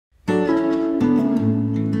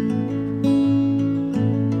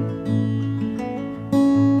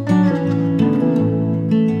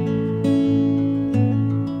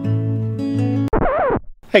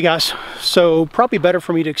Hey guys, so probably better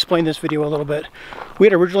for me to explain this video a little bit. We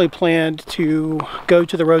had originally planned to go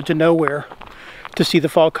to the Road to Nowhere to see the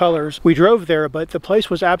fall colors. We drove there, but the place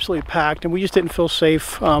was absolutely packed and we just didn't feel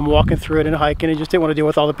safe walking through it and hiking, and just didn't want to deal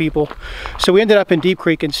with all the people. So we ended up in Deep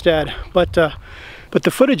Creek instead. But the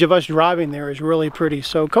footage of us driving there is really pretty.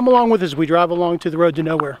 So come along with us as we drive along to the Road to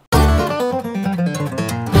Nowhere.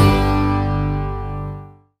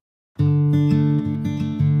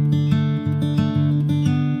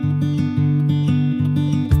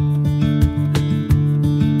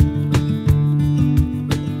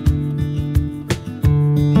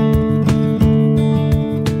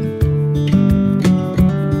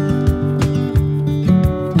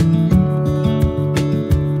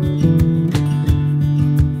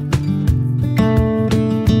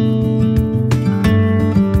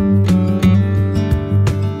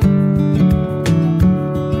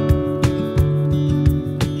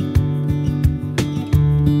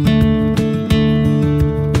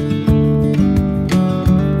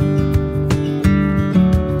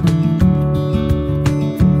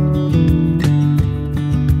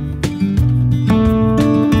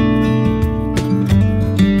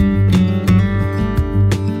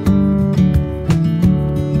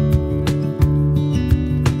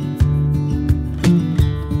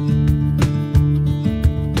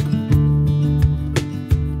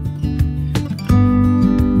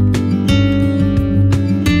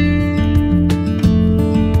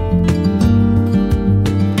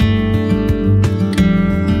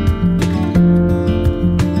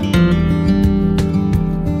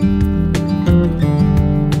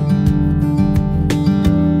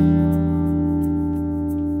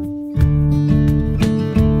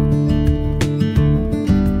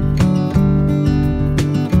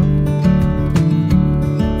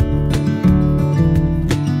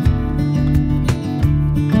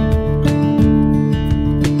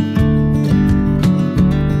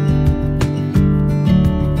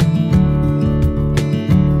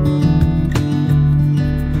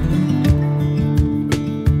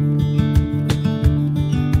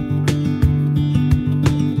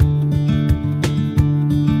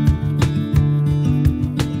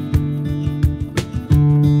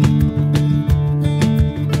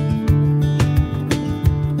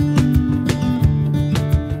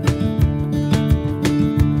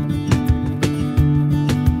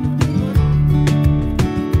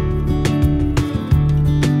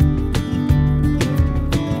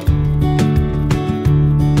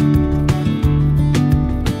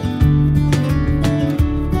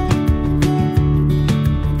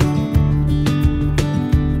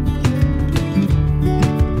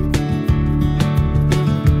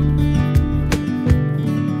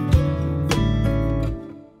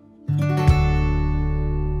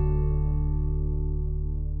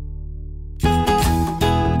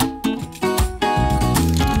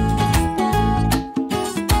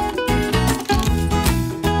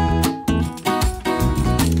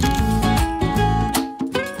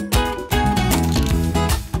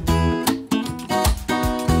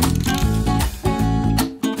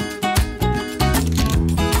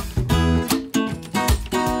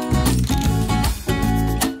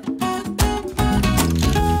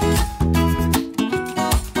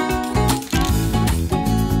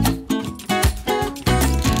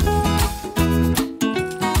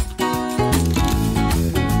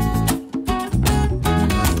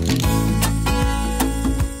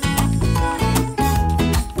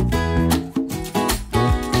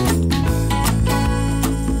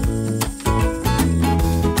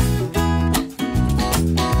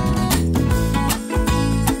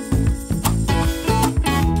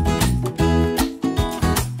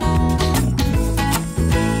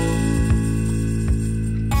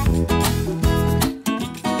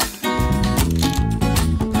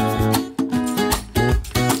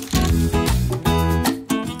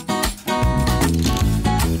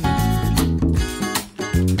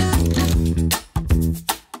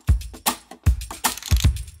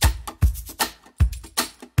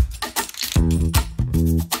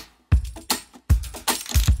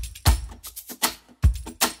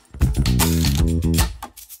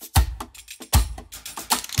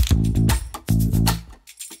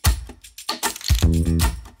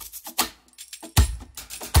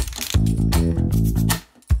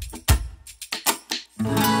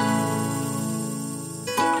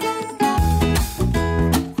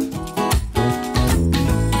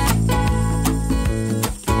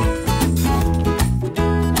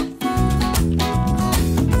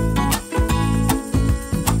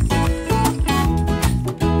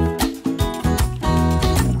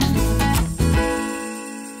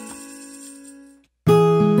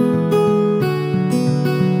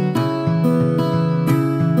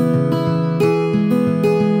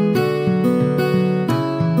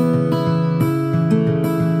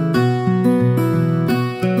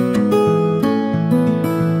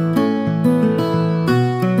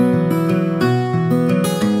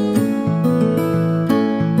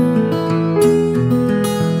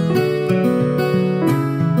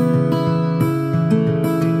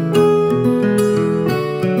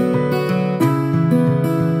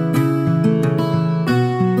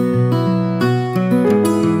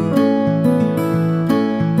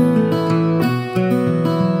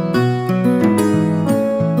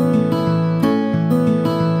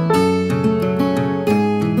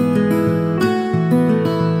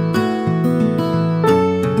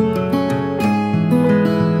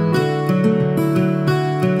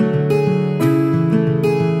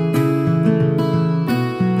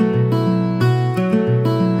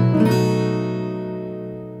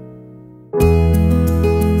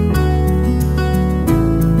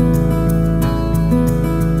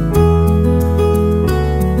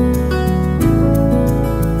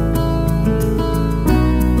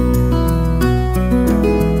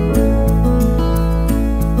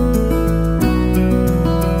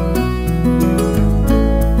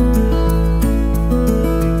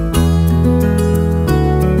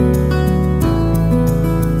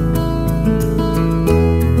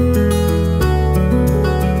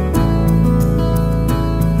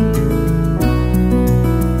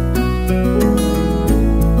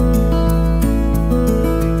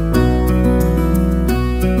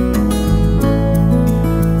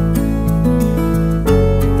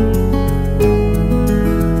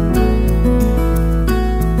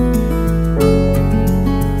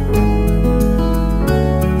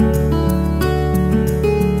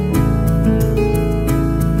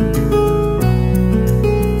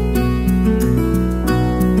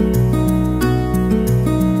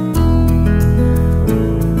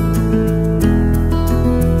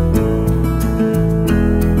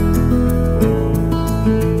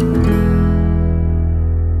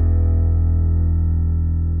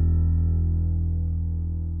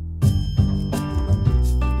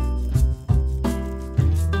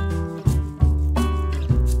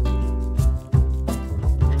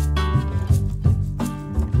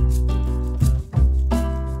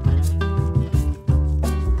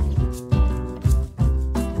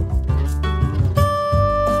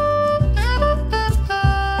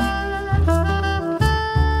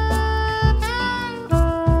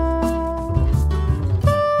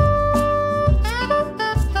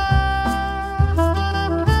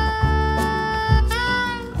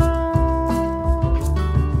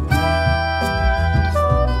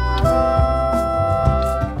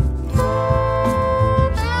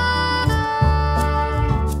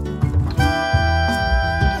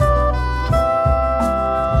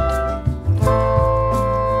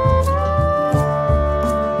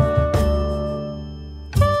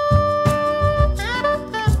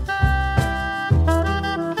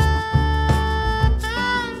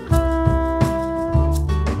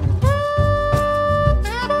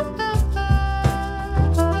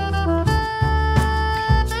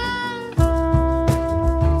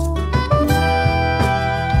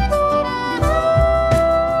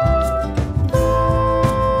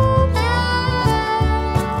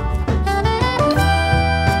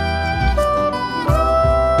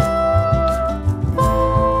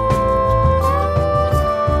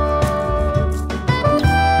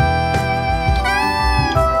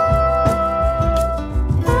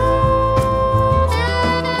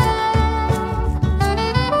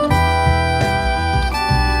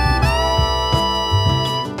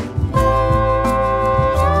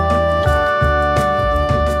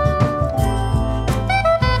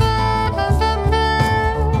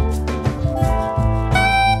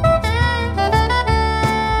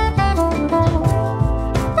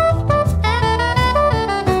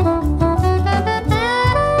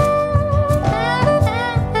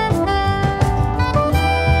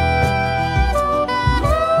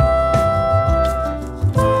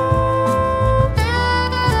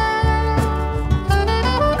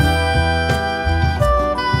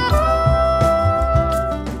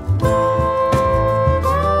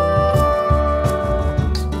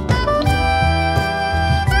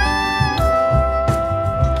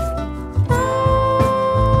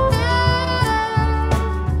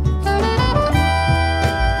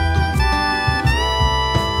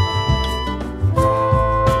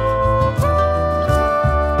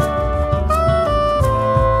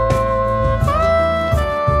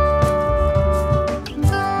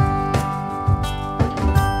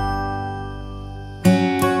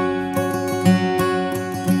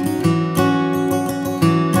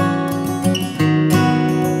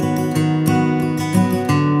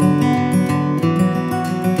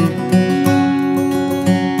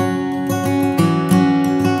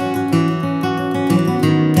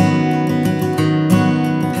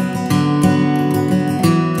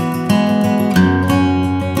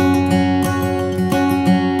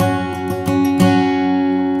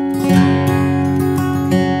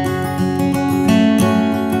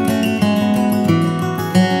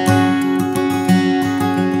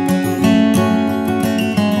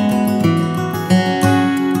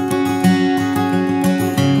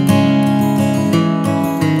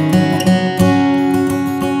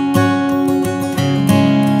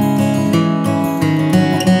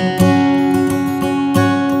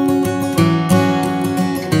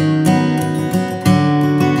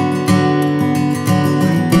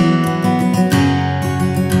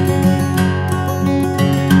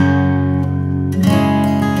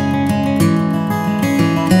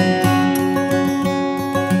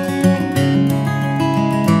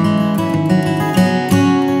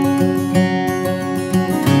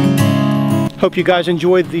 Hope you guys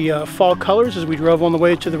enjoyed the fall colors as we drove on the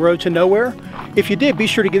way to the road to nowhere. If you did, be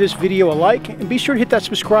sure to give this video a like and be sure to hit that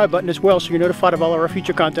subscribe button as well so you're notified of all of our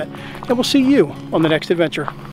future content. And we'll see you on the next adventure.